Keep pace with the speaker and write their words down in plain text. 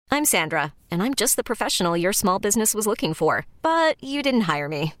I'm Sandra, and I'm just the professional your small business was looking for. But you didn't hire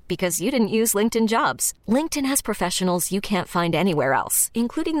me because you didn't use LinkedIn Jobs. LinkedIn has professionals you can't find anywhere else,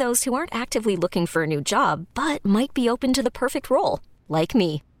 including those who aren't actively looking for a new job, but might be open to the perfect role, like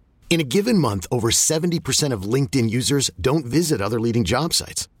me. In a given month, over 70% of LinkedIn users don't visit other leading job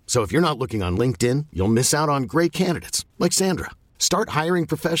sites. So if you're not looking on LinkedIn, you'll miss out on great candidates like Sandra. Start hiring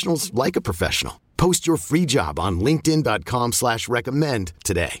professionals like a professional. Post your free job on linkedin.com/recommend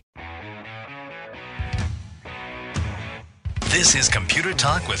today. This is Computer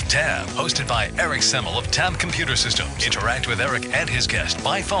Talk with Tab, hosted by Eric Semmel of Tab Computer Systems. Interact with Eric and his guest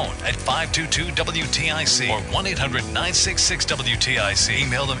by phone at 522-WTIC or 1-800-966-WTIC.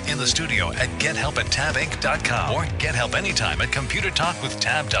 Email them in the studio at gethelp@tabinc.com or get help anytime at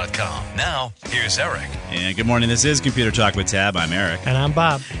computertalkwithtab.com. Now, here's Eric. And good morning. This is Computer Talk with Tab. I'm Eric. And I'm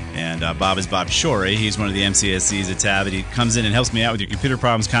Bob. And Bob is Bob Shorey. He's one of the MCSCs at Tab, and he comes in and helps me out with your computer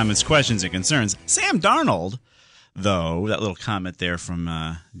problems, comments, questions, and concerns. Sam Darnold, though, that little comment there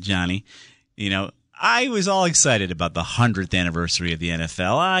from Johnny, I was all excited about the 100th anniversary of the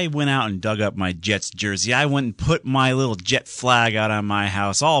NFL. I went out and dug up my Jets jersey. I went and put my little Jet flag out on my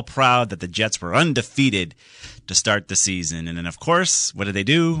house, all proud that the Jets were undefeated to start the season. And then, of course, what did they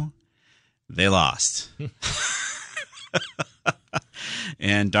do? They lost.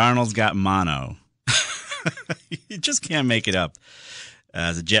 And Darnold's got mono. You just can't make it up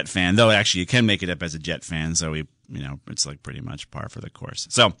as a Jet fan, though actually you can make it up as a Jet fan, so it's like pretty much par for the course.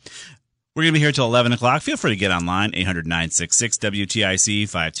 So we're going to be here till 11 o'clock. Feel free to get online, 800-966-WTIC,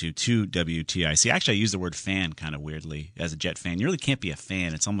 522-WTIC. Actually, I use the word fan kind of weirdly as a Jet fan. You really can't be a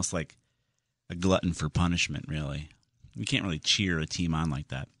fan. It's almost like a glutton for punishment, really. You can't really cheer a team on like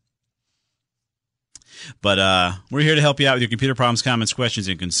that. But we're here to help you out with your computer problems, comments, questions,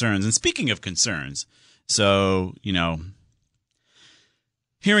 and concerns. And speaking of concerns, so,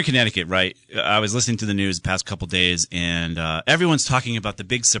 here in Connecticut, right, I was listening to the news the past couple days, and everyone's talking about the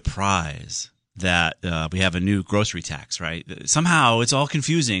big surprise that we have a new grocery tax, right? Somehow it's all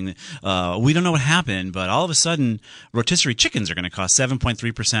confusing. We don't know what happened, but all of a sudden rotisserie chickens are going to cost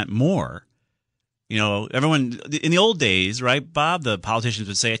 7.3% more. Everyone, in the old days, right, Bob, the politicians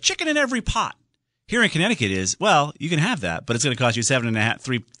would say a chicken in every pot. Here in Connecticut is, well, you can have that, but it's going to cost you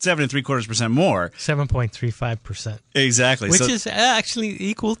 7.75% more. 7.35%. Exactly. Which is actually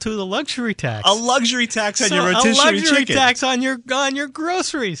equal to the luxury tax. A luxury tax on your rotisserie chicken. A luxury tax on your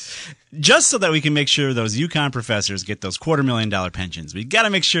groceries. Just so that we can make sure those UConn professors get those $250,000 pensions. We got to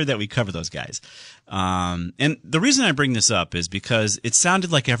make sure that we cover those guys. And the reason I bring this up is because it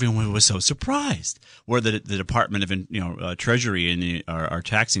sounded like everyone was so surprised, where the Department of Treasury and our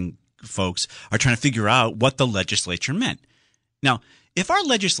taxing folks are trying to figure out what the legislature meant. Now, if our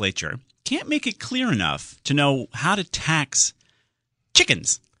legislature can't make it clear enough to know how to tax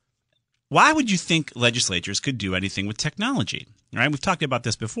chickens, why would you think legislatures could do anything with technology? Right? We've talked about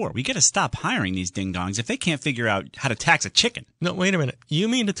this before. We got to stop hiring these ding-dongs if they can't figure out how to tax a chicken. No, wait a minute. You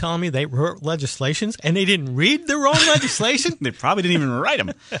mean to tell me they wrote legislations and they didn't read their own legislation? They probably didn't even write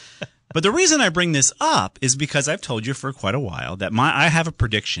them. But the reason I bring this up is because I've told you for quite a while that I have a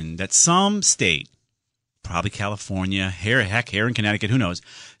prediction that some state, probably California, here in Connecticut, who knows,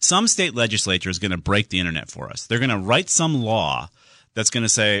 some state legislature is going to break the internet for us. They're going to write some law that's going to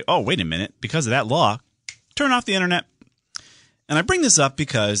say, oh, wait a minute, because of that law, turn off the internet. And I bring this up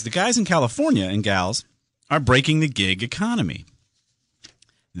because the guys in California and gals are breaking the gig economy.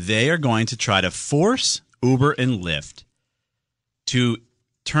 They are going to try to force Uber and Lyft to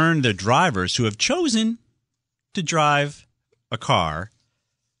turn the drivers who have chosen to drive a car,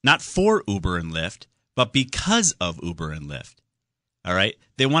 not for Uber and Lyft, but because of Uber and Lyft. All right?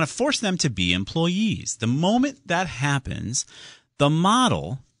 They want to force them to be employees. The moment that happens,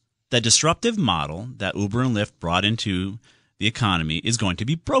 the disruptive model that Uber and Lyft brought into the economy is going to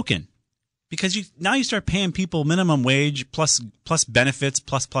be broken. Because now you start paying people minimum wage plus benefits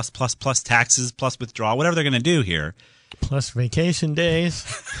plus taxes plus withdrawal, whatever they're going to do here. Plus vacation days.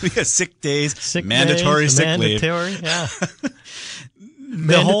 Yeah, sick days, mandatory sick leave. Yeah.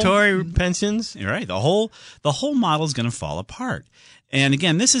 Mandatory pensions. You're right. The whole model is going to fall apart. And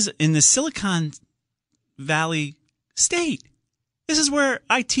again, this is in the Silicon Valley state. This is where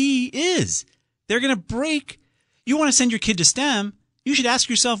IT is. They're going to break. You want to send your kid to STEM, you should ask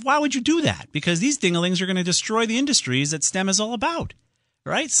yourself, why would you do that? Because these dinglings are going to destroy the industries that STEM is all about,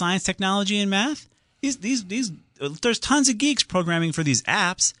 right? Science, technology, and math. There's tons of geeks programming for these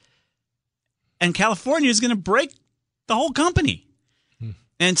apps, and California is going to break the whole company.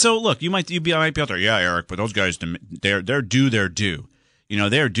 And so, look, you might be out there, yeah, Eric, but those guys, they're due their due.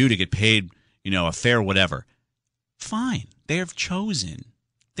 They're due to get paid, a fair whatever. Fine. They have chosen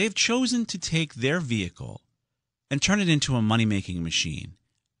They've chosen to take their vehicle and turn it into a money-making machine.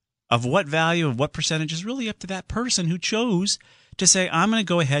 Of what value, of what percentage is really up to that person who chose to say, I'm going to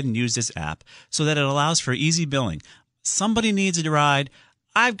go ahead and use this app so that it allows for easy billing. Somebody needs a ride.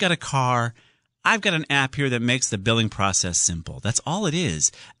 I've got a car. I've got an app here that makes the billing process simple. That's all it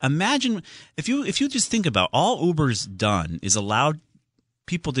is. Imagine if you just think about all Uber's done is allowed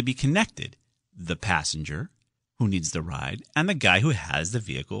people to be connected. The passenger who needs the ride and the guy who has the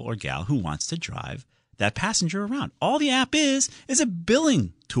vehicle or gal who wants to drive that passenger around. All the app is a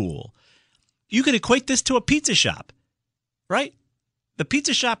billing tool. You could equate this to a pizza shop, right? The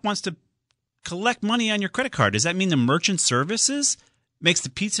pizza shop wants to collect money on your credit card. Does that mean the merchant services makes the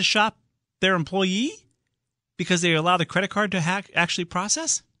pizza shop their employee because they allow the credit card to actually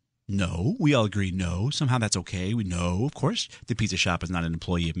process? No, we all agree no. Somehow that's okay. We know, of course, the pizza shop is not an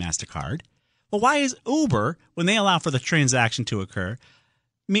employee of MasterCard. Well, why is Uber, when they allow for the transaction to occur,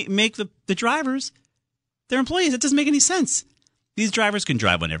 make the drivers their employees? It doesn't make any sense. These drivers can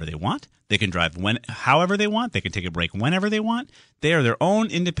drive whenever they want. They can drive however they want. They can take a break whenever they want. They are their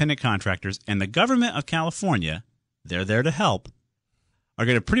own independent contractors, and the government of California, they're there to help, are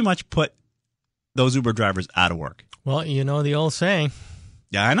going to pretty much put those Uber drivers out of work. Well, you know the old saying.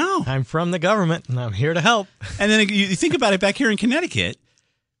 Yeah, I know. I'm from the government, and I'm here to help. And then you think about it back here in Connecticut,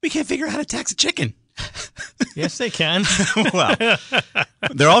 we can't figure out how to tax a chicken. Yes, they can. Well,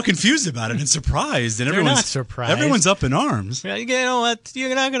 they're all confused about it and surprised. And They're not surprised. Everyone's up in arms. Well, you know what?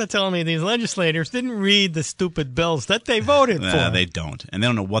 You're not going to tell me these legislators didn't read the stupid bills that they voted for. They don't. And they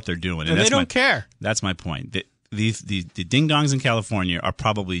don't know what they're doing. And they don't care. That's my point. The ding-dongs in California are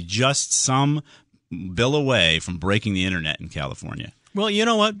probably just some bill away from breaking the internet in California. Well, you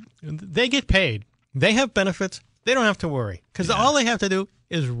know what? They get paid. They have benefits. They don't have to worry because all they have to do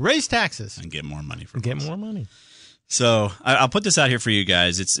is raise taxes and get more money from get more money. So I'll put this out here for you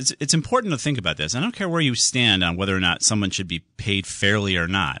guys. It's important to think about this. I don't care where you stand on whether or not someone should be paid fairly or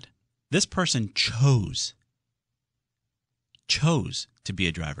not. This person chose to be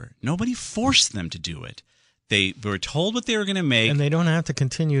a driver. Nobody forced them to do it. They were told what they were going to make. And they don't have to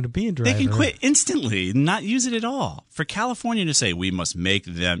continue to be a driver. They can quit instantly and not use it at all. For California to say, you must make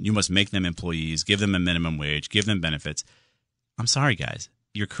them employees, give them a minimum wage, give them benefits. I'm sorry, guys.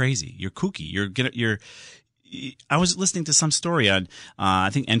 You're crazy. You're kooky. I was listening to some story on, I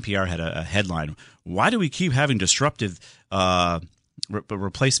think NPR had a headline. Why do we keep having disruptive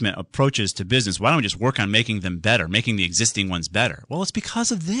replacement approaches to business? Why don't we just work on making them better, making the existing ones better? Well, it's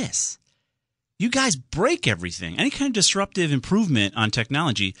because of this. You guys break everything. Any kind of disruptive improvement on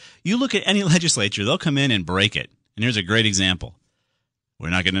technology, you look at any legislature, they'll come in and break it. And here's a great example. We're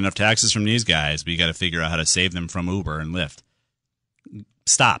not getting enough taxes from these guys, but you got to figure out how to save them from Uber and Lyft.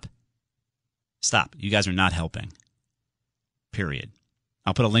 Stop. You guys are not helping. Period.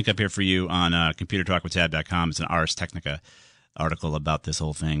 I'll put a link up here for you on computertalkwithtab.com. It's an Ars Technica article about this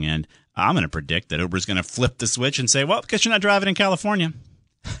whole thing. And I'm going to predict that Uber's going to flip the switch and say, well, guess you're not driving in California.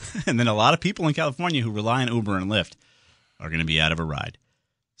 And then a lot of people in California who rely on Uber and Lyft are going to be out of a ride.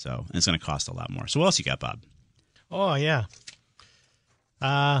 So and it's going to cost a lot more. So what else you got, Bob? Oh, yeah.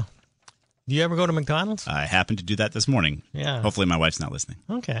 Do you ever go to McDonald's? I happened to do that this morning. Yeah. Hopefully my wife's not listening.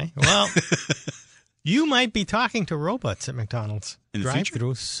 Okay. Well, you might be talking to robots at McDonald's in the future?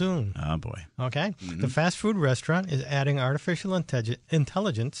 drive-thru soon. Oh, boy. Okay. Mm-hmm. The fast food restaurant is adding artificial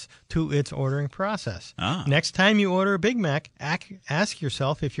intelligence to its ordering process. Next time you order a Big Mac, ask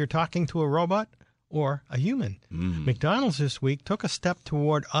yourself if you're talking to a robot or a human. McDonald's this week took a step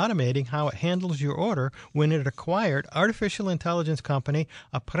toward automating how it handles your order when it acquired artificial intelligence company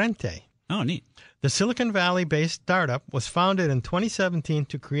Apprente. Oh, neat. The Silicon Valley-based startup was founded in 2017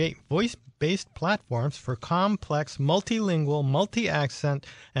 to create voice-based platforms for complex, multilingual, multi-accent,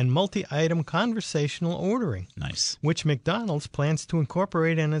 and multi-item conversational ordering. Nice. Which McDonald's plans to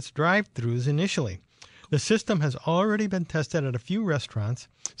incorporate in its drive-thrus initially. The system has already been tested at a few restaurants,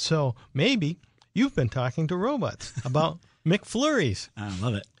 so maybe you've been talking to robots about McFlurries. I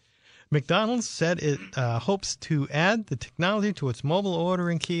love it. McDonald's said it hopes to add the technology to its mobile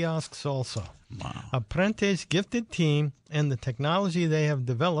ordering kiosks also. Wow. Apprente's gifted team and the technology they have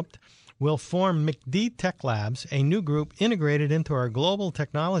developed will form McD Tech Labs, a new group integrated into our global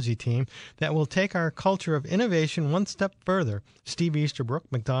technology team that will take our culture of innovation one step further, Steve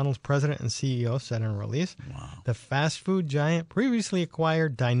Easterbrook, McDonald's president and CEO, said in a release. Wow. The fast food giant previously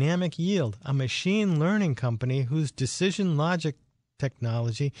acquired Dynamic Yield, a machine learning company whose decision logic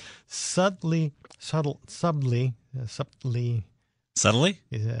technology subtly,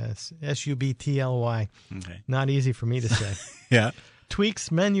 S-U-B-T-L-Y. Okay. Not easy for me to say. Yeah.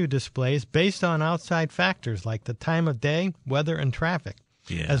 Tweaks menu displays based on outside factors like the time of day, weather, and traffic.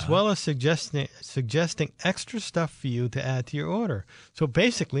 as well as suggesting extra stuff for you to add to your order. So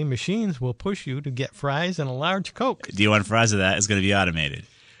basically, machines will push you to get fries and a large Coke. Do you want fries of that? It's going to be automated.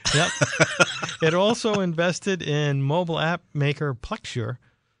 Yep. It also invested in mobile app maker Plexure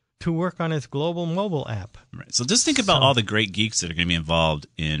to work on its global mobile app. Right. So just think about all the great geeks that are going to be involved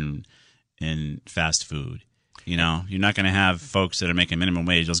in fast food. You know, you're not going to have folks that are making minimum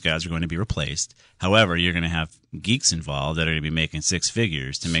wage. Those guys are going to be replaced. However, you're going to have geeks involved that are going to be making six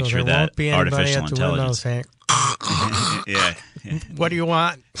figures to make sure that artificial intelligence. Yeah. What do you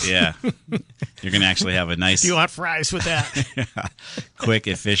want? Yeah. You're going to actually have a nice. Do you want fries with that? Quick,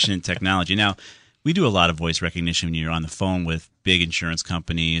 efficient technology. Now, we do a lot of voice recognition when you're on the phone with big insurance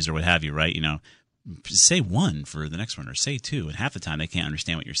companies or what have you, right? You know, say one for the next one or say two, and half the time they can't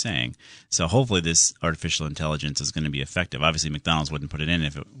understand what you're saying. So hopefully this artificial intelligence is going to be effective. Obviously, McDonald's wouldn't put it in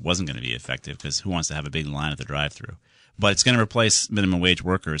if it wasn't going to be effective, because who wants to have a big line at the drive-thru? But it's going to replace minimum wage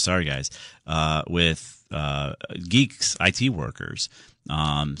workers, sorry guys, with geeks, IT workers.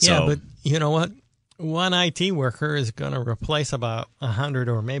 Yeah, but you know what? One IT worker is going to replace about 100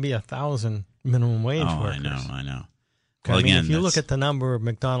 or maybe 1,000 minimum wage workers. I know. Well, I mean, if you look at the number of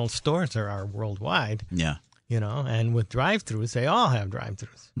McDonald's stores there are worldwide, yeah, you know, and with drive-thrus, they all have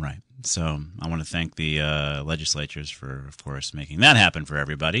drive-thrus. Right. So I want to thank the legislatures for, of course, making that happen for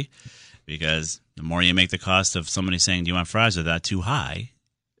everybody, because the more you make the cost of somebody saying, do you want fries with that too high,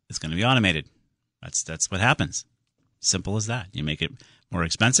 it's going to be automated. That's what happens. Simple as that. You make it more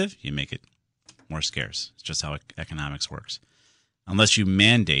expensive, you make it more scarce. It's just how economics works. Unless you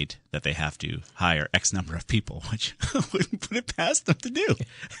mandate that they have to hire X number of people, which I wouldn't put it past them to do.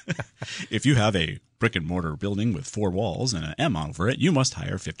 If you have a brick and mortar building with 4 walls and an M over it, you must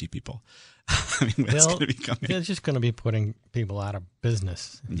hire 50 people. I mean, that's going to be coming. They're just going to be putting people out of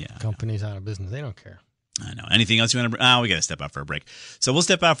business. Yeah, companies out of business. They don't care. I know. Anything else you want to? We got to step out for a break. So we'll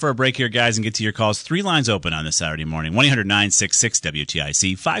step out for a break here, guys, and get to your calls. 3 lines open on this Saturday morning.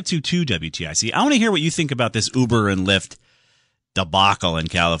 1-800-966-WTIC, 522-WTIC. I want to hear what you think about this Uber and Lyft debacle in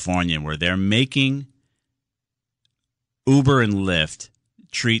California, where they're making Uber and Lyft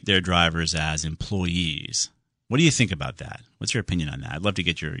treat their drivers as employees. What do you think about that? What's your opinion on that? I'd love to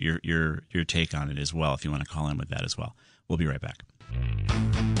get your take on it as well, if you want to call in with that as well. We'll be right back.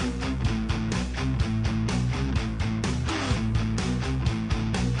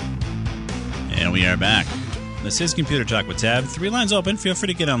 And we are back. This is Computer Talk with Tab. 3 lines open. Feel free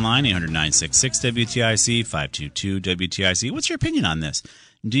to get online, 800-966-WTIC, 522-WTIC. What's your opinion on this?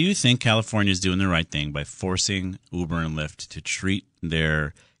 Do you think California is doing the right thing by forcing Uber and Lyft to treat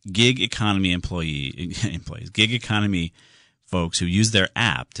their gig economy employees, gig economy folks who use their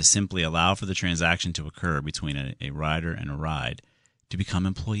app to simply allow for the transaction to occur between a rider and a ride to become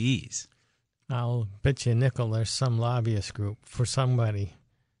employees? I'll bet you a nickel there's some lobbyist group for somebody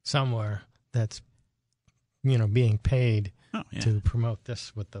somewhere that's being paid to promote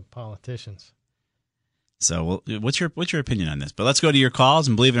this with the politicians. So, what's your opinion on this? But let's go to your calls,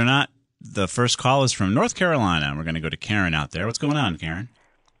 and believe it or not, the first call is from North Carolina, and we're going to go to Karen out there. What's going on, Karen?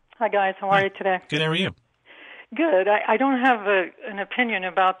 Hi, guys. How are you today? Good. How are you? Good. I don't have an opinion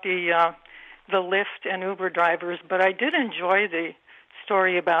about the Lyft and Uber drivers, but I did enjoy the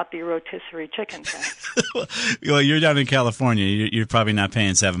story about the rotisserie chicken tax. Well, you're down in California. You're probably not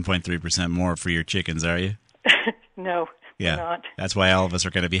paying 7.3% more for your chickens, are you? No, yeah, not. That's why all of us are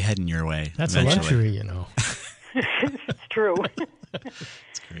going to be heading your way. That's eventually. a luxury, It's true.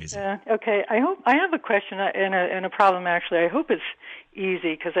 It's crazy. Okay, I have a question and a problem, actually. I hope it's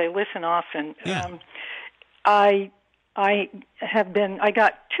easy because I listen often. Yeah. I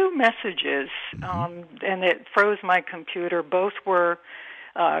got 2 messages, and it froze my computer. Both were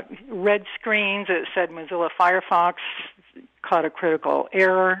red screens. It said Mozilla Firefox caught a critical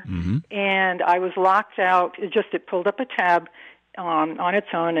error, and I was locked out. It pulled up a tab on its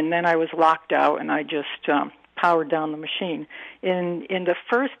own, and then I was locked out, and I just powered down the machine. In the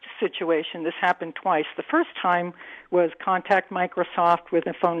first situation, this happened twice. The first time was contact Microsoft with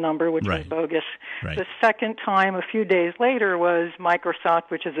a phone number, which was bogus. Right. The second time, a few days later, was Microsoft,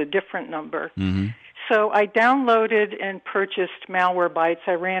 which is a different number. So I downloaded and purchased Malwarebytes.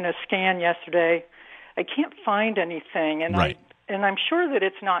 I ran a scan yesterday. I can't find anything, and I'm sure that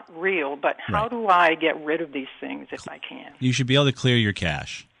it's not real, but how do I get rid of these things if I can? You should be able to clear your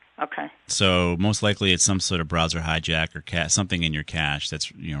cache. Okay. So most likely it's some sort of browser hijack or something in your cache that's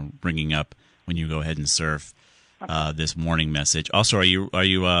bringing up when you go ahead and surf this warning message. Also, are you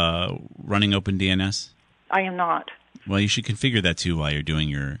running OpenDNS? I am not. Well, you should configure that too while you're doing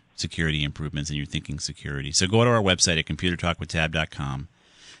your security improvements and you're thinking security. So go to our website at computertalkwithtab.com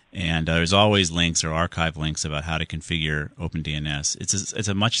And there's always links or archive links about how to configure OpenDNS. It's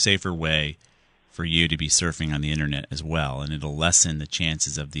a much safer way for you to be surfing on the internet as well, and it'll lessen the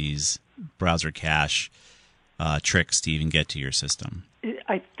chances of these browser cache tricks to even get to your system.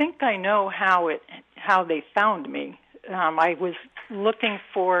 I think I know how they found me. I was looking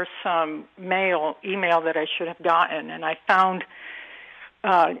for some email that I should have gotten, and I found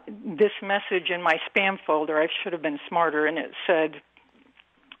this message in my spam folder. I should have been smarter, and it said,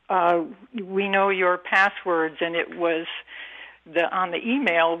 we know your passwords, and it was on the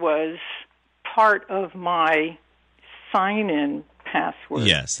email was part of my sign-in password.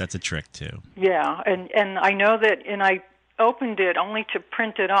 Yes, that's a trick too. Yeah, and I know that, and I opened it only to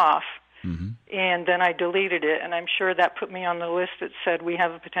print it off, and then I deleted it, and I'm sure that put me on the list that said we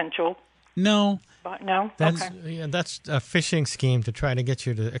have a potential. No. No? That's, okay. Yeah, that's a phishing scheme to try to get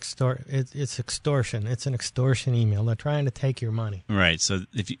you to extort. It's extortion. It's an extortion email. They're trying to take your money. Right. So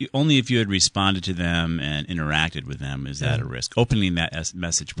only if you had responded to them and interacted with them is that a risk. Opening that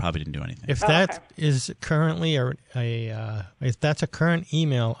message probably didn't do anything. If that is currently if that's a current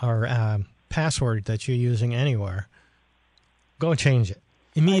email or password that you're using anywhere, go change it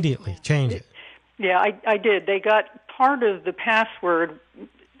immediately. Change it. Yeah, I did. They got part of the password.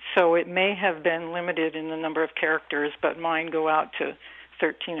 So it may have been limited in the number of characters, but mine go out to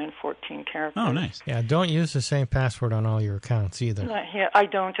 13 and 14 characters. Oh, nice. Yeah, don't use the same password on all your accounts either. Yeah, I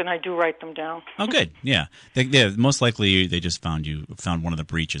don't, and I do write them down. Oh, good. Yeah. Most likely they just found one of the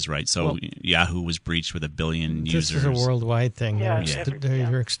breaches, right? So Yahoo was breached with 1 billion users. This is a worldwide thing. Yeah,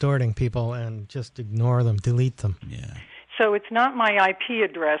 They're extorting people, and just ignore them, delete them. Yeah. So it's not my IP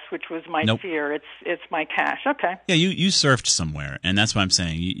address, which was my fear. It's my cache. Okay. Yeah, you surfed somewhere, and that's what I'm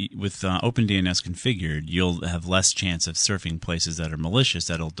saying. With OpenDNS configured, you'll have less chance of surfing places that are malicious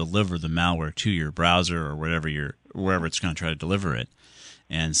that'll deliver the malware to your browser or wherever it's going to try to deliver it.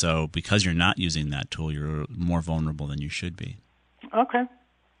 And so, because you're not using that tool, you're more vulnerable than you should be. Okay.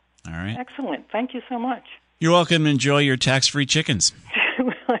 All right. Excellent. Thank you so much. You're welcome. Enjoy your tax-free chickens.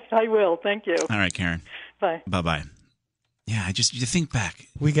 I will. Thank you. All right, Karen. Bye. Bye-bye. Yeah, you think back.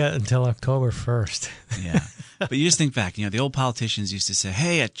 We got until October 1st. Yeah. But you just think back. The old politicians used to say,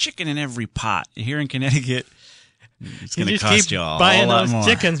 hey, a chicken in every pot. Here in Connecticut, it's going to cost you a whole lot more. Buying those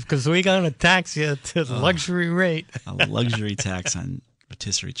chickens because we're going to tax you to the luxury rate. A luxury tax on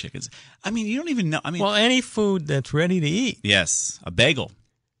rotisserie chickens. I mean, you don't even know. Well, any food that's ready to eat. Yes. A bagel.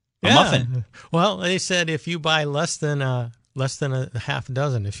 A muffin. Well, they said if you buy less than a half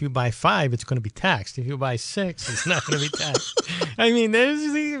dozen. If you buy 5, it's going to be taxed. If you buy 6, it's not going to be taxed. I mean, there's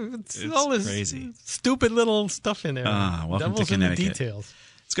all this crazy, stupid little stuff in there. Welcome Devils to Connecticut. in the details.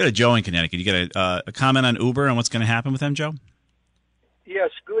 Let's go to Joe in Connecticut. You got a comment on Uber and what's going to happen with them, Joe?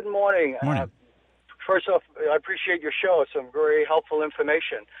 Yes. Good morning. Morning. First off, I appreciate your show. Some very helpful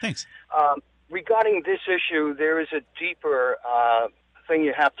information. Thanks. Regarding this issue, there is a deeper thing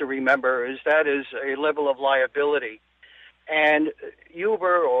you have to remember. Is a level of liability. And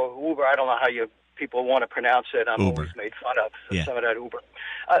Uber, I don't know how people want to pronounce it. I'm Uber. Always made fun of some of that Uber.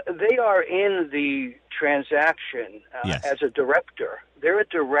 They are in the transaction as a director. They're a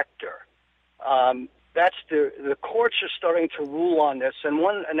director. That's the courts are starting to rule on this. And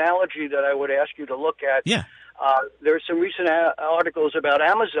one analogy that I would ask you to look at. Yeah. There's some recent articles about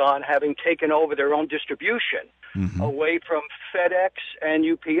Amazon having taken over their own distribution away from FedEx and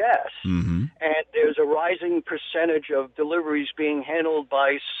UPS. Mm-hmm. And there's a rising percentage of deliveries being handled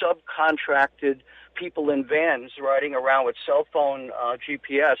by subcontracted people in vans riding around with cell phone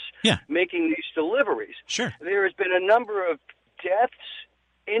GPS making these deliveries. Sure. There has been a number of deaths,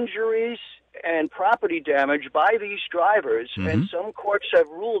 injuries, and property damage by these drivers, and some courts have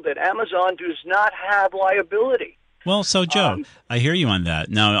ruled that Amazon does not have liability. Well, so Joe, I hear you on that.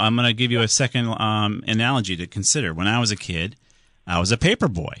 Now, I'm going to give you a second analogy to consider. When I was a kid, I was a paper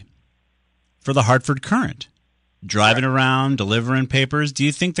boy for the Hartford Courant, driving around, delivering papers. Do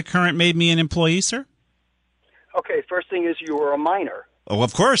you think the Courant made me an employee, sir? Okay, first thing is you were a minor. Oh,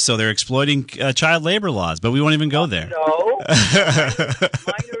 of course. So they're exploiting child labor laws, but we won't even go there. No.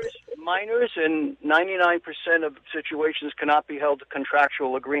 Minors in 99% of situations cannot be held to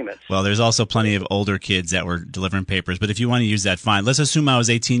contractual agreements. Well, there's also plenty of older kids that were delivering papers, but if you want to use that, fine. Let's assume I was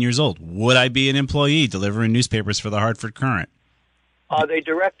 18 years old. Would I be an employee delivering newspapers for the Hartford Courant? Are they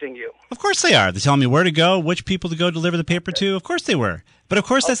directing you? Of course they are. They're telling me where to go, which people to go deliver the paper to. Of course they were. But of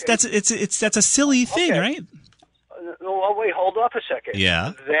course that's a silly thing, right? No, wait, hold off a second.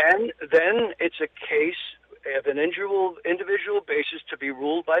 Yeah. Then it's a case of an individual basis to be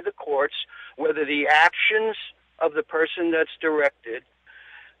ruled by the courts whether the actions of the person that's directed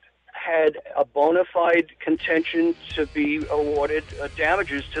had a bona fide contention to be awarded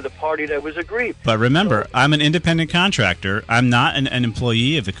damages to the party that was aggrieved. But remember, I'm an independent contractor. I'm not an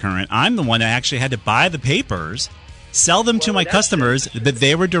employee of the Current. I'm the one that actually had to buy the papers, sell them to my customers that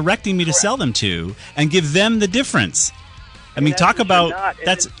they were directing me to sell them to, and give them the difference. I mean, talk about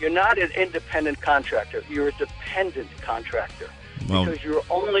you're not an independent contractor. You're a dependent contractor. Because your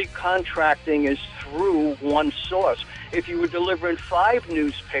only contracting is through one source. If you were delivering 5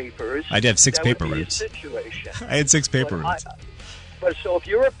 newspapers, I'd have 6 paper would be routes. a situation. I had 6 paper routes. But so if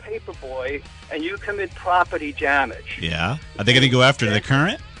you're a paper boy and you commit property damage, yeah, are they going to go after the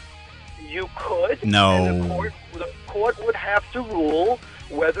Current? You could. No. And the court would have to rule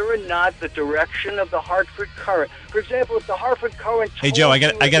whether or not the direction of the Hartford Current. For example, if the Hartford Current. Hey Joe, I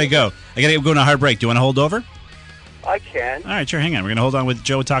got to go. I got to go on a hard break. Do you want to hold over? I can. All right, sure. Hang on. We're going to hold on with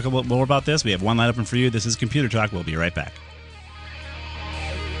Joe. Talk a little more about this. We have one line open for you. This is Computer Talk. We'll be right back.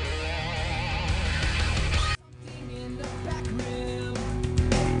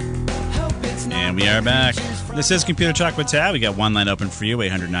 And we are back. This is Computer Talk with Tab. We got one line open for you,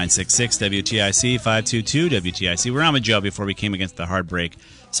 800-966-WTIC, 522-WTIC. We're on with Joe before we came against the hard break.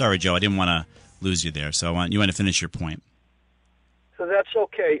 Sorry, Joe. I didn't want to lose you there, so you want to finish your point. So that's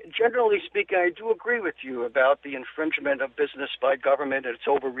okay. Generally speaking, I do agree with you about the infringement of business by government, and it's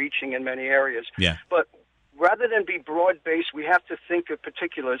overreaching in many areas. Yeah. But rather than be broad-based, we have to think of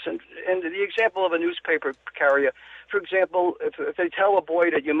particulars. And the example of a newspaper carrier, for example, if they tell a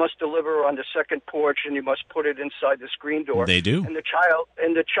boy that you must deliver on the second porch and you must put it inside the screen door, they do. And the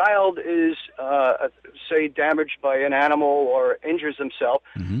child is, say, damaged by an animal or injures himself,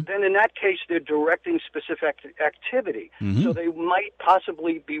 then in that case they're directing specific activity. So they might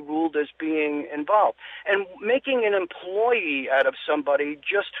possibly be ruled as being involved. And making an employee out of somebody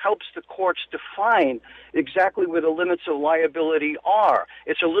just helps the courts define exactly where the limits of liability are.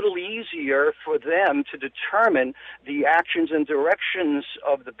 It's a little easier for them to determine the actions and directions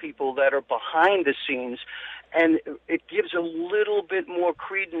of the people that are behind the scenes, and it gives a little bit more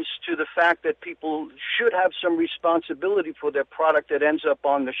credence to the fact that people should have some responsibility for their product that ends up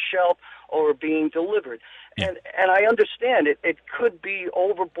on the shelf or being delivered. Yeah. And I understand it could be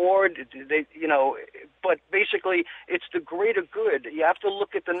overboard, but basically it's the greater good. You have to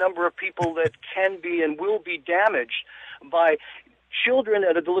look at the number of people that can be and will be damaged by children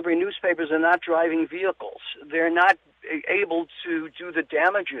that are delivering newspapers and not driving vehicles. They're not able to do the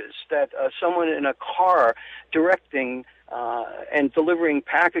damages that someone in a car directing and delivering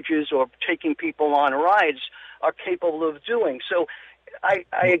packages or taking people on rides are capable of doing. So I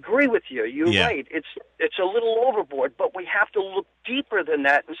agree with you. You're right. It's a little overboard, but we have to look deeper than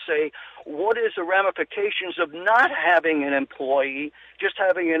that and say, what is the ramifications of not having an employee, just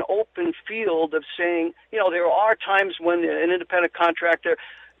having an open field of saying, there are times when an independent contractor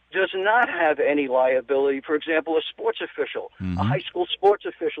does not have any liability. For example, a sports official, a high school sports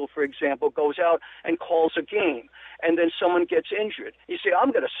official, for example, goes out and calls a game, and then someone gets injured. You say,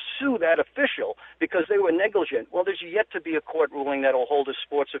 I'm going to sue that official because they were negligent. Well, there's yet to be a court ruling that will hold a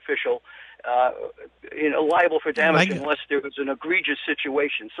sports official liable for damage unless there was an egregious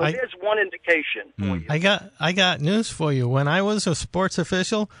situation. So there's one indication for you. I got news for you. When I was a sports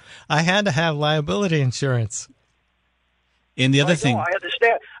official, I had to have liability insurance. And the other thing, I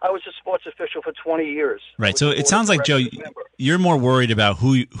understand. I was a sports official for 20 years. Right. So it sounds like, Joe, you're more worried about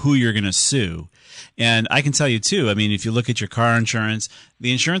who you're going to sue. And I can tell you, too, I mean, if you look at your car insurance,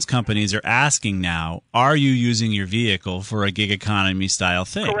 the insurance companies are asking now, are you using your vehicle for a gig economy style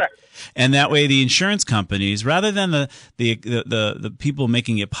thing? Correct. And that way the insurance companies, rather than the people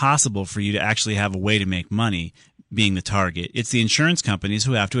making it possible for you to actually have a way to make money, being the target, it's the insurance companies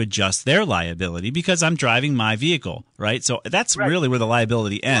who have to adjust their liability because I'm driving my vehicle, right? So that's really where the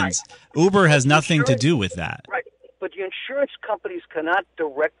liability ends. Right. Uber has nothing to do with that. Right. But the insurance companies cannot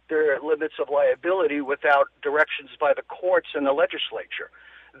direct their limits of liability without directions by the courts and the legislature.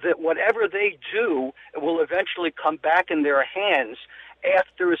 That whatever they do will eventually come back in their hands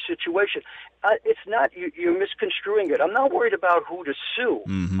after a situation. It's not, you're misconstruing it. I'm not worried about who to sue.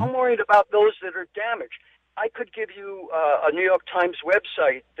 I'm worried about those that are damaged. I could give you a New York Times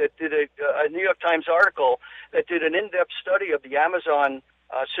website that did a New York Times article that did an in-depth study of the Amazon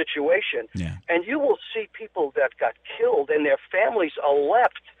situation, and you will see people that got killed and their families are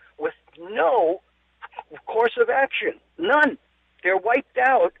left with no course of action, none. They're wiped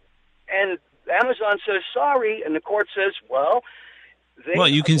out, and Amazon says sorry, and the court says, well,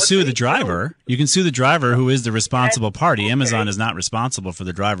 you can sue the driver. You can sue the driver who is the responsible party. Amazon is not responsible for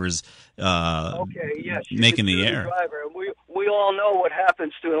the driver's making the error. We we all know what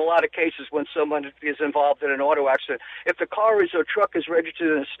happens in a lot of cases when someone is involved in an auto accident. If the car or truck is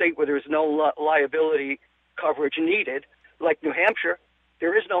registered in a state where there is no liability coverage needed, like New Hampshire,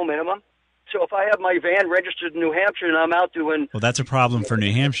 there is no minimum. So if I have my van registered in New Hampshire and I'm out doing... Well, that's a problem for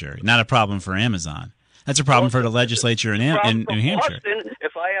New Hampshire, not a problem for Amazon. That's a problem for the legislature in New Hampshire. Boston,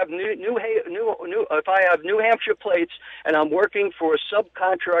 if I have if I have New Hampshire plates and I'm working for a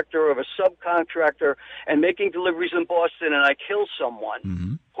subcontractor of a subcontractor and making deliveries in Boston and I kill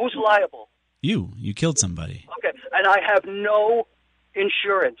someone, who's liable? You killed somebody. Okay, and I have no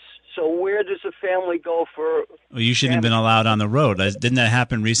insurance. So where does a family go for... Well, you shouldn't have been allowed on the road. Didn't that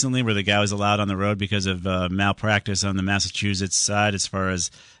happen recently where the guy was allowed on the road because of malpractice on the Massachusetts side as far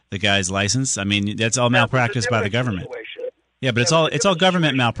as the guy's license? I mean, that's all malpractice by the government. Yeah, but it's all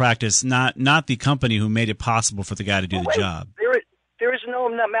government malpractice, not the company who made it possible for the guy to do the job. There is no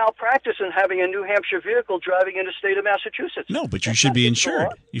malpractice in having a New Hampshire vehicle driving in the state of Massachusetts. No, but you should be insured.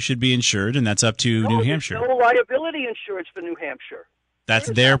 You should be insured, and that's up to New Hampshire. No liability insurance for New Hampshire. That's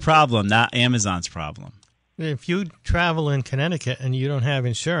their problem, not Amazon's problem. If you travel in Connecticut and you don't have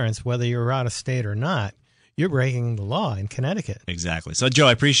insurance, whether you're out of state or not, you're breaking the law in Connecticut. Exactly. So, Joe,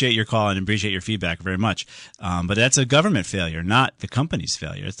 I appreciate your call and appreciate your feedback very much. But that's a government failure, not the company's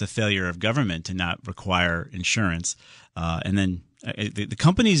failure. It's the failure of government to not require insurance. And then the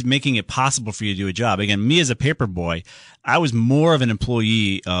company's making it possible for you to do a job. Again, me as a paper boy, I was more of an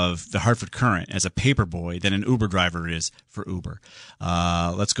employee of the Hartford Courant as a paper boy than an Uber driver is for Uber.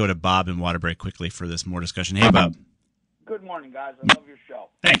 Let's go to Bob in Waterbury quickly for this more discussion. Hey, Bob. Good morning, guys. I love your show.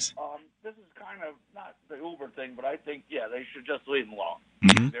 Thanks. This is kind of not the Uber thing, but I think, they should just leave them alone.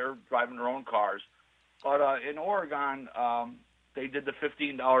 Mm-hmm. They're driving their own cars. But in Oregon, they did the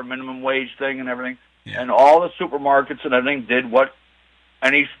 $15 minimum wage thing and everything. Yeah. And all the supermarkets and everything did what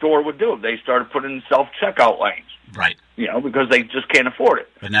any store would do. They started putting self-checkout lanes. Right. Because they just can't afford it.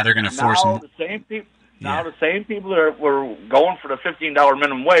 But now they're going to force them. The same people that were going for the $15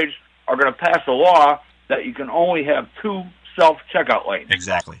 minimum wage are going to pass a law that you can only have 2 self-checkout lanes.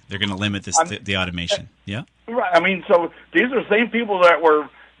 Exactly. They're going to limit the automation. Yeah. Right. I mean, so these are the same people that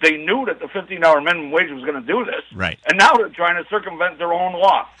they knew that the $15 minimum wage was going to do this. Right. And now they're trying to circumvent their own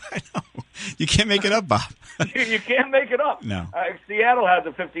law. I know. You can't make it up, Bob. You can't make it up. No. Seattle had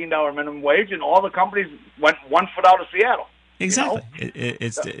the $15 minimum wage, and all the companies went 1 foot out of Seattle. Exactly.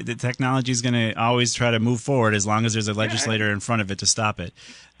 The technology is going to always try to move forward as long as there's a legislator in front of it to stop it.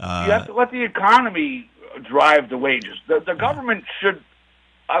 You have to let the economy drive the wages. The government should.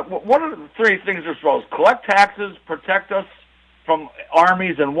 What are the 3 things they're supposed to collect taxes, protect us from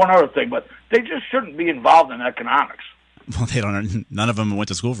armies, and one other thing, but they just shouldn't be involved in economics. Well, they don't. None of them went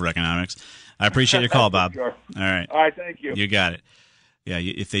to school for economics. I appreciate your call, Bob. Sure. All right. All right, thank you. You got it. Yeah,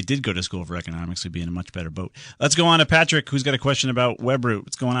 if they did go to school for economics, we'd be in a much better boat. Let's go on to Patrick, who's got a question about WebRoot.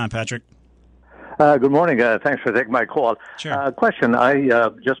 What's going on, Patrick? Good morning. Thanks for taking my call. Sure. Question. I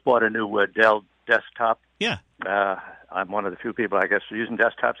just bought a new Dell desktop. Yeah. I'm one of the few people, I guess, using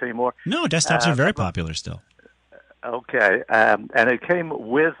desktops anymore. No, desktops are very popular still. Okay. And it came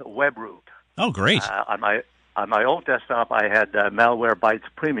with WebRoot. Oh, great. On my old desktop, I had Malwarebytes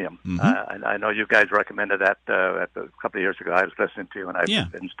Premium. Mm-hmm. And I know you guys recommended that a couple of years ago. I was listening to you, and I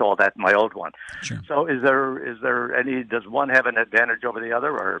installed that in my old one. Sure. So is there any, does one have an advantage over the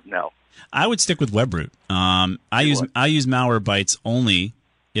other, or no? I would stick with WebRoot. I use Malwarebytes only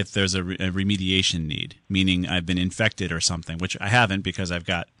if there's a remediation need, meaning I've been infected or something, which I haven't because I've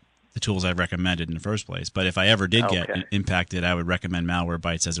got the tools I've recommended in the first place. But if I ever did get impacted, I would recommend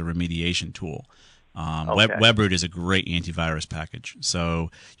Malwarebytes as a remediation tool. WebRoot is a great antivirus package,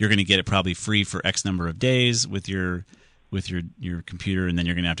 so you're going to get it probably free for X number of days with your computer, and then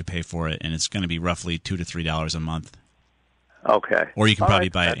you're going to have to pay for it, and it's going to be roughly $2 to $3 a month. Okay. Or you can probably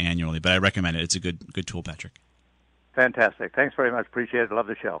buy it annually, but I recommend it. It's a good tool, Patrick. Fantastic. Thanks very much. Appreciate it. Love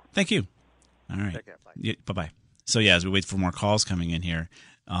the show. Thank you. All right. Take care. Bye. Yeah, bye-bye. So, as we wait for more calls coming in here,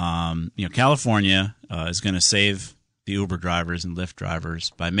 California is going to save the Uber drivers and Lyft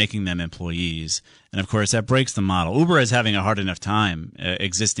drivers by making them employees. And, of course, that breaks the model. Uber is having a hard enough time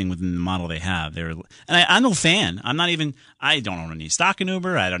existing within the model they have. I'm no fan. I don't own any stock in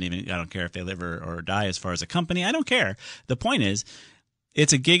Uber. I don't care if they live or die as far as a company. I don't care. The point is,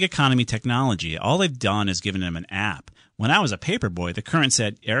 it's a gig economy technology. All they've done is given them an app. When I was a paper boy, the Current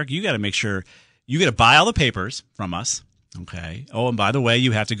said, Eric, you got to make sure you got to buy all the papers from us. Okay. Oh, and by the way,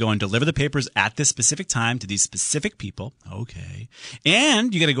 you have to go and deliver the papers at this specific time to these specific people. Okay.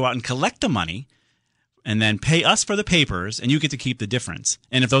 And you got to go out and collect the money and then pay us for the papers, and you get to keep the difference.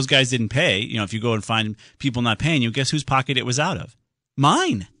 And if those guys didn't pay, if you go and find people not paying you, guess whose pocket it was out of?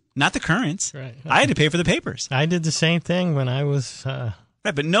 Mine. not the Currents. Right. I had to pay for the papers. I did the same thing when I was...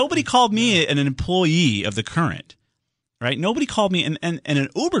 Right, but nobody called me an employee of the Current. Right? Nobody called me. And an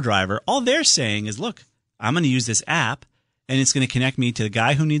Uber driver, all they're saying is, look, I'm going to use this app, and it's going to connect me to the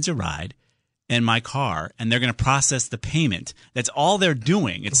guy who needs a ride and my car, and they're going to process the payment. That's all they're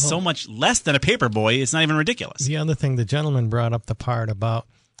doing. It's so much less than a paperboy. It's not even ridiculous. The other thing, the gentleman brought up the part about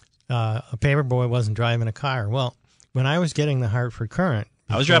a paperboy wasn't driving a car. Well, when I was getting the Hartford Courant...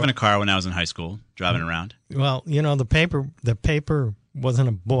 I was driving a car when I was in high school, driving around. Well, the paper wasn't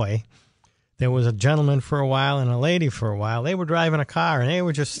a boy. There was a gentleman for a while and a lady for a while. They were driving a car, and they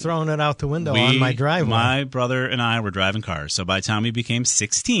were just throwing it out the window on my driveway. My brother and I were driving cars. So by the time we became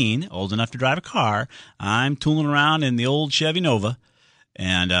 16, old enough to drive a car, I'm tooling around in the old Chevy Nova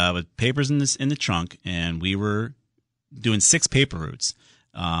and with papers in the trunk, and we were doing 6 paper routes.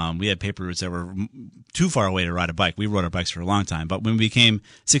 We had paper routes that were too far away to ride a bike. We rode our bikes for a long time. But when we became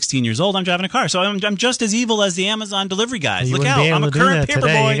 16 years old, I'm driving a car. So I'm just as evil as the Amazon delivery guys. Look out. I'm a current paper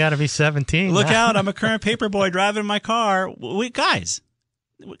boy. You got to be 17. Look out. I'm a current paper boy driving my car. Guys,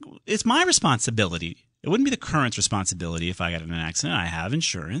 it's my responsibility. It wouldn't be the Current's responsibility if I got in an accident. I have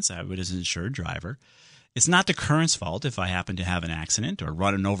insurance. I was an insured driver. It's not the Current's fault if I happen to have an accident or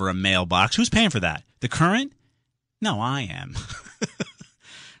running over a mailbox. Who's paying for that? The Current? No, I am.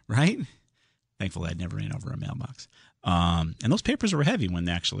 Right? Thankfully, I'd never ran over a mailbox. And those papers were heavy when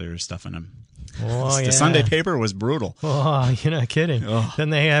they actually were stuffing them. Oh, The Sunday paper was brutal. Oh, you're not kidding. Oh.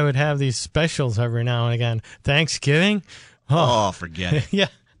 Then I would have these specials every now and again. Thanksgiving? Oh, forget it.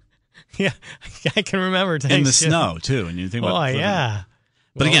 Yeah. I can remember Thanksgiving. In the snow, too. And you think about yeah.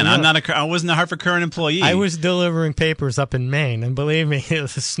 But again, I wasn't a Hartford Courant employee. I was delivering papers up in Maine, and believe me, the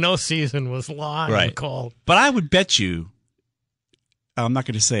snow season was long and cold. But I would bet you, I'm not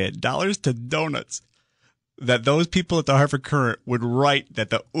going to say it, dollars to donuts, that those people at the Hartford Courant would write that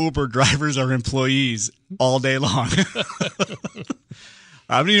the Uber drivers are employees all day long. You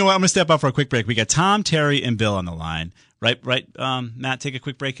know what? I'm going to step out for a quick break. We got Tom, Terry, and Bill on the line. Right, Matt, take a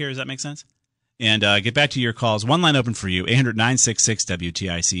quick break here. Does that make sense? And get back to your calls. One line open for you,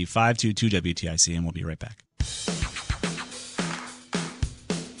 800-966-WTIC, 522-WTIC, and we'll be right back.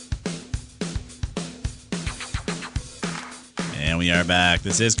 And we are back.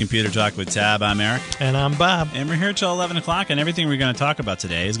 This is Computer Talk with Tab. I'm Eric. And I'm Bob. And we're here till 11 o'clock, and everything we're going to talk about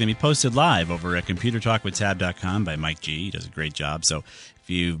today is going to be posted live over at ComputerTalkWithTab.com by Mike G. He does a great job. So if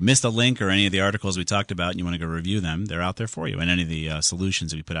you missed a link or any of the articles we talked about and you want to go review them, they're out there for you. And any of the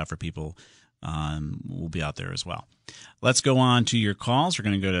solutions that we put out for people will be out there as well. Let's go on to your calls. We're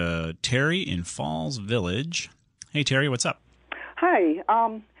going to go to Terry in Falls Village. Hey, Terry, what's up? Hi.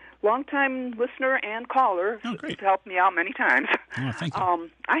 Long-time listener and caller. Oh, great. You've helped me out many times. Oh, thank you.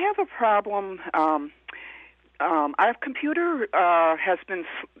 I have a problem. Our computer has been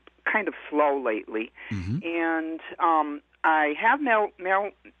kind of slow lately, and I have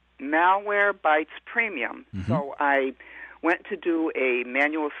Malwarebytes Premium, so I went to do a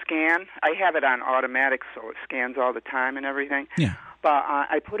manual scan. I have it on automatic, so it scans all the time and everything. Yeah. But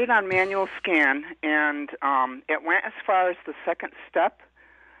I put it on manual scan, and it went as far as the second step.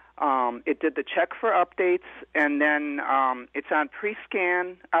 It did the check for updates, and then it's on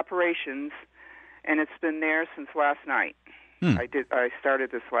pre-scan operations, and it's been there since last night. I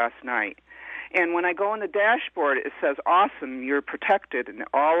started this last night. And when I go in the dashboard, it says, awesome, you're protected, and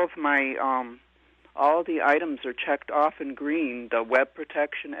all of my all of the items are checked off in green, the web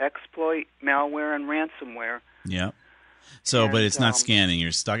protection, exploit, malware, and ransomware. Yeah. So, but it's not scanning.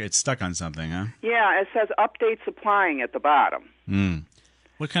 You're stuck. It's stuck on something, huh? Yeah, it says updates applying at the bottom.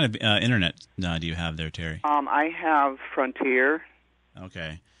 What kind of internet do you have there, Terry? I have Frontier.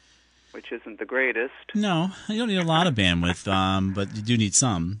 Okay. Which isn't the greatest. No, you don't need a lot of bandwidth, but you do need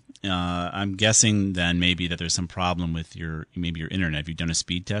some. I'm guessing then maybe that there's some problem with your internet. Have you done a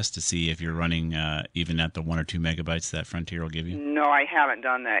speed test to see if you're running even at the 1 or 2 megabytes that Frontier will give you? No, I haven't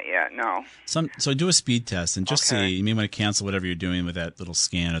done that yet, no. So do a speed test and just see. You may want to cancel whatever you're doing with that little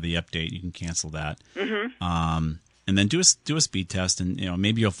scan or the update. You can cancel that. And then do a speed test, and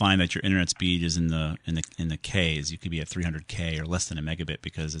maybe you'll find that your internet speed is in the Ks. You could be at 300K or less than a megabit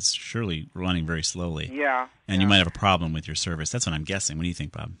because it's surely running very slowly. Yeah. And you might have a problem with your service. That's what I'm guessing. What do you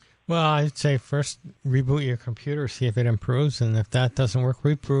think, Bob? Well, I'd say first reboot your computer, see if it improves, and if that doesn't work,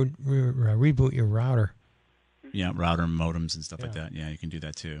 reboot your router. Yeah, router modems and stuff like that. Yeah, you can do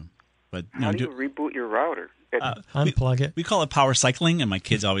that too. But how do you reboot your router? Unplug it. We call it power cycling, and my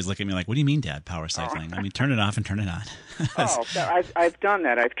kids always look at me like, "What do you mean, Dad? Power cycling? I mean, turn it off and turn it on." I've done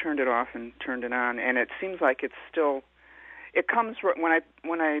that. I've turned it off and turned it on, and it seems like it's still. It comes when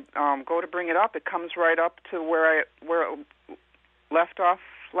I go to bring it up. It comes right up to where it left off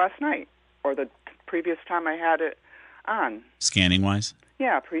last night or the previous time I had it on. Scanning-wise?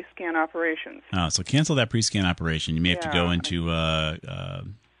 Yeah, pre-scan operations. Oh, so cancel that pre-scan operation. You may have to go into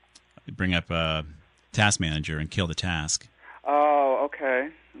bring up Task Manager and kill the task. Oh, okay.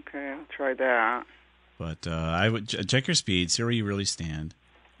 Okay, I'll try that. But I would check your speed, see where you really stand,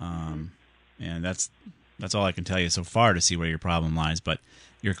 and that's all I can tell you so far to see where your problem lies. But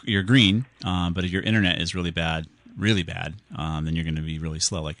you're green, but if your internet is really bad, then you're going to be really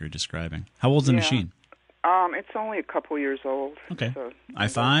slow, like you're describing. How old's the machine? It's only a couple years old. Okay. So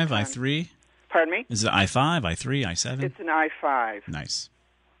i5, i3? Pardon me? Is it i5, i3, i7? It's an i5. Nice.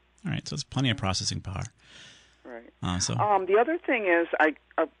 All right, so it's plenty of processing power. Right. So the other thing is,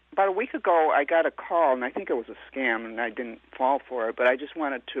 about a week ago, I got a call, and I think it was a scam, and I didn't fall for it, but I just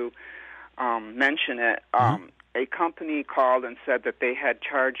wanted to mention it. A company called and said that they had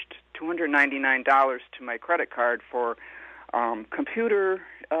charged $299 to my credit card for computer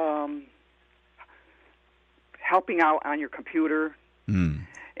helping out on your computer,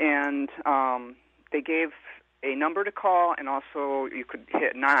 and they gave a number to call, and also you could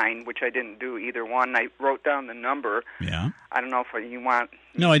hit 9, which I didn't do either one. I wrote down the number. Yeah. I don't know if you want.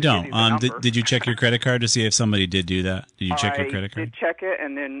 No, I don't. Did you check your credit card to see if somebody did do that? Did you check your credit card? I did check it,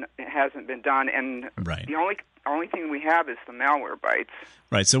 and then it hasn't been done. And the only thing we have is the malware bites.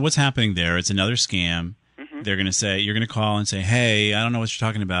 Right. So what's happening there? It's another scam. They're going to say, you're going to call and say, hey, I don't know what you're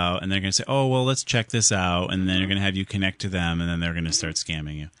talking about. And they're going to say, oh, well, let's check this out. And then you're going to have you connect to them, and then they're going to start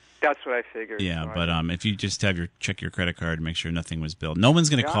scamming you. That's what I figured. Yeah, so but if you just have check your credit card and make sure nothing was billed, no one's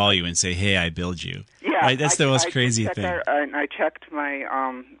going to call you and say, "Hey, I billed you." Yeah, right? That's the most crazy thing. I checked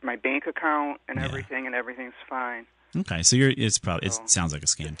my my bank account and everything, and everything's fine. Okay, so it sounds like a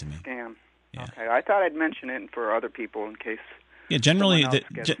scam to me. Scam. Yeah. Okay, I thought I'd mention it for other people in case. Yeah, generally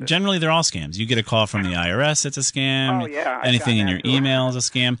they're all scams. You get a call from the IRS, it's a scam. Oh, yeah. Anything in your email is a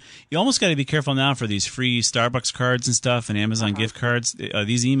scam. You almost got to be careful now for these free Starbucks cards and stuff and Amazon gift cards.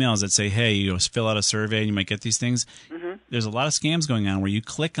 These emails that say, hey, you fill out a survey and you might get these things. There's a lot of scams going on where you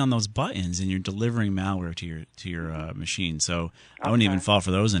click on those buttons and you're delivering malware to your machine. So I wouldn't even fall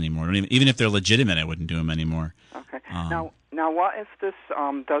for those anymore. Even if they're legitimate, I wouldn't do them anymore. Okay. Now what if this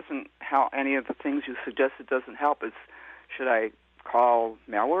doesn't help? Any of the things you suggested doesn't help? Should I call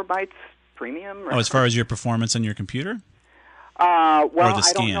Malwarebytes Premium? As far as your performance on your computer? Well, I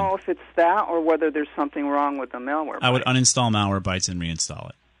don't know if it's that or whether there's something wrong with the Malwarebytes. I would uninstall Malwarebytes and reinstall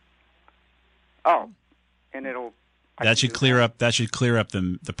it. Oh, and it'll. That should clear up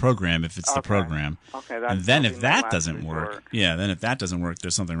the program if it's the program. Okay, and then if that doesn't work,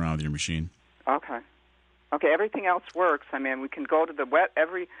 there's something wrong with your machine. Okay. Okay, everything else works. I mean, we can go to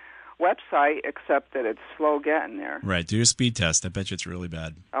every website except that it's slow getting there. Right. Do a speed test. I bet you it's really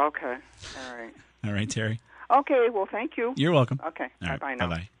bad. Okay. All right. All right, Terry. Okay. Well, thank you. You're welcome. Okay. Bye now.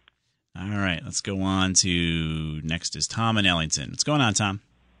 Bye. All right. Let's go on to next is Tom in Ellington. What's going on, Tom?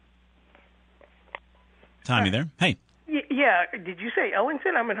 Tom, you there? Hey. Yeah. Did you say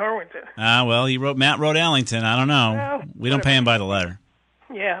Ellington? I'm in Harwinton. Well, Matt wrote Ellington. I don't know. Well, we don't pay him by the letter.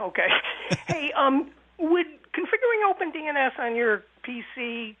 Yeah. Okay. Hey, would configuring OpenDNS on your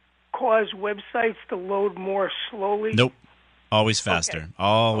PC cause websites to load more slowly? Nope. Always faster. Okay.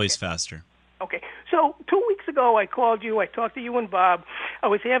 Always faster. Okay. So 2 weeks ago, I called you. I talked to you and Bob. I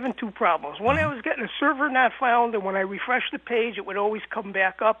was having two problems. One, I was getting a server not found, and when I refreshed the page, it would always come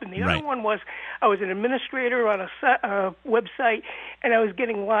back up. And the other one was I was an administrator on a website, and I was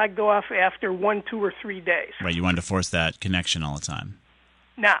getting logged off after 1, 2, or 3 days. Right. You wanted to force that connection all the time.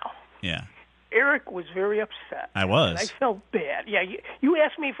 Now. Yeah. Eric was very upset. I was. And I felt bad. Yeah, you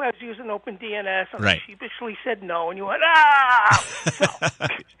asked me if I was using OpenDNS, and I sheepishly said no, and you went,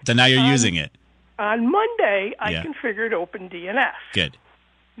 So now you're using it. On Monday, I configured OpenDNS. Good.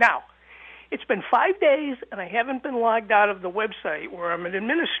 Now, it's been 5 days, and I haven't been logged out of the website where I'm an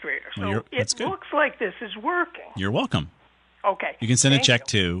administrator. So it looks like this is working. You're welcome. Okay. You can send a check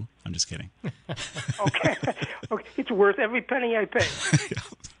too. I'm just kidding. Okay. It's worth every penny I pay.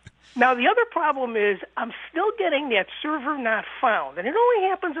 Now, the other problem is I'm still getting that server not found, and it only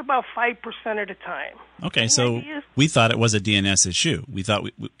happens about 5% of the time. Okay, so we thought it was a DNS issue. We thought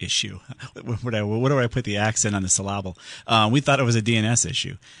issue. What do I put the accent on the syllable? We thought it was a DNS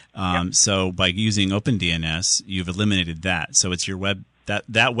issue. So by using OpenDNS, you've eliminated that. So it's your web that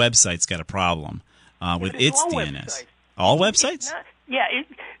website's got a problem with its DNS. Websites. All websites?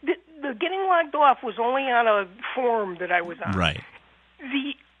 The getting logged off was only on a forum that I was on. Right.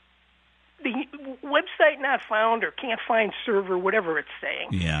 The website not found or can't find server, whatever it's saying.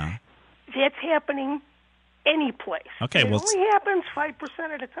 Yeah. That's happening any place. Okay, and it only happens 5%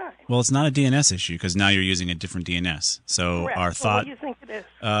 at a time. Well, it's not a DNS issue because now you're using a different DNS. So Correct. our thought, what do you think it is?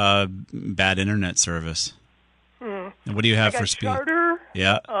 Bad internet service. And what do you have for speed? Charter.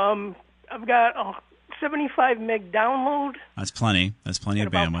 Yeah. I've got a 75 meg download. That's plenty. That's plenty of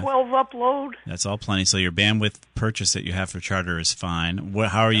about bandwidth. 12 upload. That's all plenty. So your bandwidth purchase that you have for Charter is fine.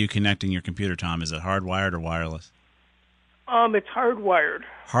 How are you connecting your computer, Tom? Is it hardwired or wireless? It's hardwired.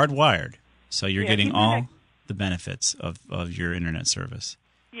 Hardwired. So you're getting all the benefits of your internet service.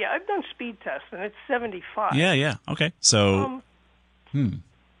 Yeah, I've done speed tests, and it's 75. Yeah. Okay. So, I'm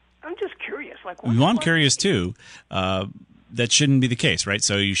just curious. I'm curious, too. That shouldn't be the case, right?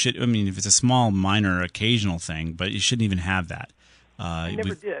 So you should, if it's a small, minor, occasional thing, but you shouldn't even have that. I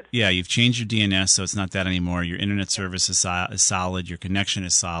never did. Yeah, you've changed your DNS, so it's not that anymore. Your internet service is solid. Your connection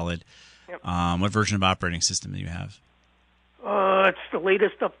is solid. Yep. What version of operating system do you have? It's the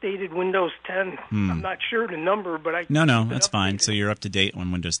latest updated Windows 10. I'm not sure the number, but No, that's fine. So you're up to date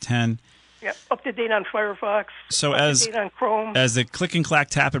on Windows 10. Yeah, up to date on Firefox. So up to date on Chrome. As the Click and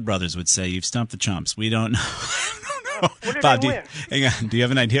Clack Tappet brothers would say, you've stumped the chumps. We don't know. What did Bob, I win? Hang on. Do you have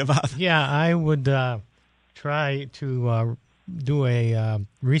an idea, Bob? Yeah, I would try to do a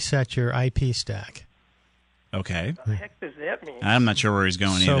reset your IP stack. Okay. What the heck does that mean? I'm not sure where he's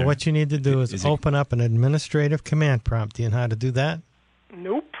going either. So what you need to do is open up an administrative command prompt. Do you know how to do that?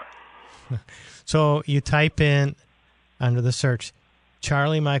 Nope. So you type in, under the search,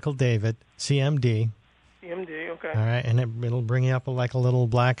 Charlie Michael David, CMD. CMD, okay. All right, and it'll bring you up like a little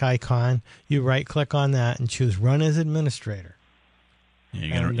black icon. You right-click on that and choose Run as Administrator.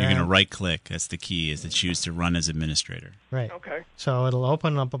 Yeah, you're gonna right-click. That's the key, is to choose to run as administrator. Right. Okay. So it'll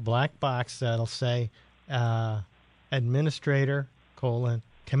open up a black box that'll say Administrator,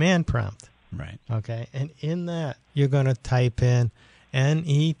 command prompt. Right. Okay, and in that, you're going to type in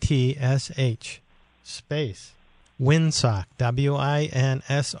NETSH space WinSock,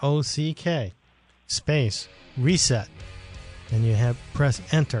 WINSOCK, space reset, and you press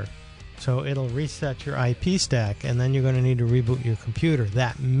enter. So it'll reset your IP stack, and then you're going to need to reboot your computer.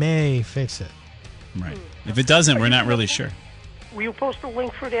 That may fix it. Right. If it doesn't, we're not really sure. Will you post a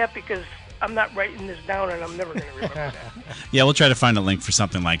link for that? Because I'm not writing this down, and I'm never going to remember that. Yeah, we'll try to find a link for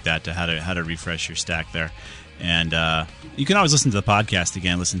something like that to how to refresh your stack there. And you can always listen to the podcast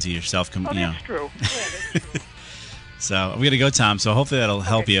again, listen to yourself. That's true. Yeah, that's true. So we got to go, Tom. So hopefully that'll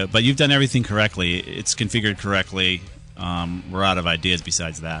help you. But you've done everything correctly. It's configured correctly. We're out of ideas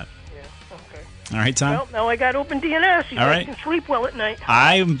besides that. Yeah. Okay. All right, Tom. Well, now I got open DNS. You guys can sleep well at night.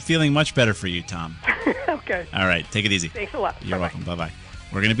 I'm feeling much better for you, Tom. Okay. All right. Take it easy. Thanks a lot. You're welcome. Bye-bye.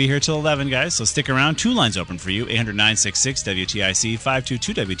 We're going to be here till 11, guys, so stick around. 2 lines open for you, 800-966-WTIC,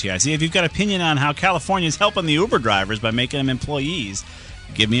 522-WTIC. If you've got an opinion on how California is helping the Uber drivers by making them employees,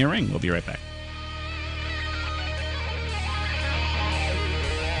 give me a ring. We'll be right back.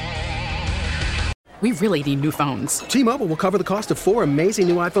 We really need new phones. T-Mobile will cover the cost of 4 amazing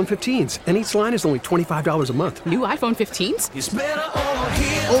new iPhone 15s, and each line is only $25 a month. New iPhone 15s? It's better over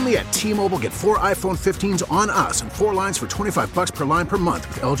here. Only at T-Mobile, get 4 iPhone 15s on us and 4 lines for $25 per line per month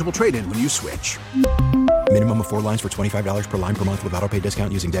with eligible trade-in when you switch. Minimum of 4 lines for $25 per line per month with autopay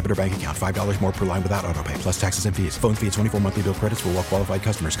discount using debit or bank account. $5 more per line without autopay, plus taxes and fees. Phone fee at 24 monthly bill credits for well-qualified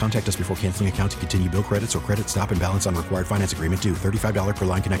customers. Contact us before canceling account to continue bill credits or credit stop and balance on required finance agreement due. $35 per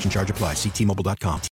line connection charge applies. See T-Mobile.com.